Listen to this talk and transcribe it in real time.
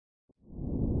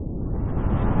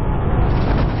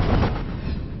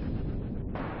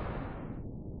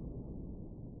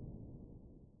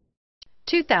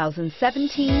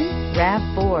2017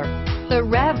 RAV4. The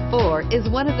RAV4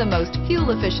 is one of the most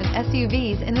fuel-efficient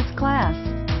SUVs in its class.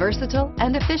 Versatile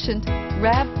and efficient,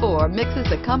 RAV4 mixes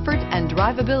the comfort and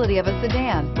drivability of a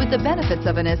sedan with the benefits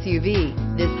of an SUV.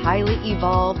 This highly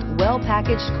evolved,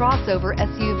 well-packaged crossover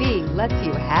SUV lets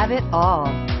you have it all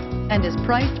and is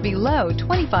priced below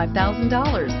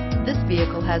 $25,000. This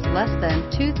vehicle has less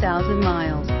than 2,000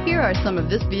 miles. Here are some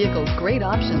of this vehicle's great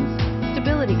options: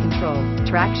 stability control,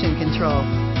 traction control,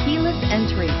 keyless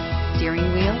entry, steering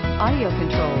wheel audio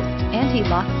controls,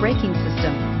 anti-lock braking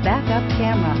system, backup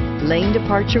camera, lane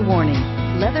departure warning,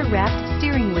 leather-wrapped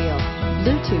steering wheel,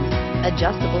 Bluetooth,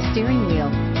 adjustable steering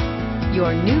wheel.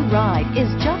 Your new ride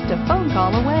is just a phone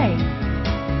call away.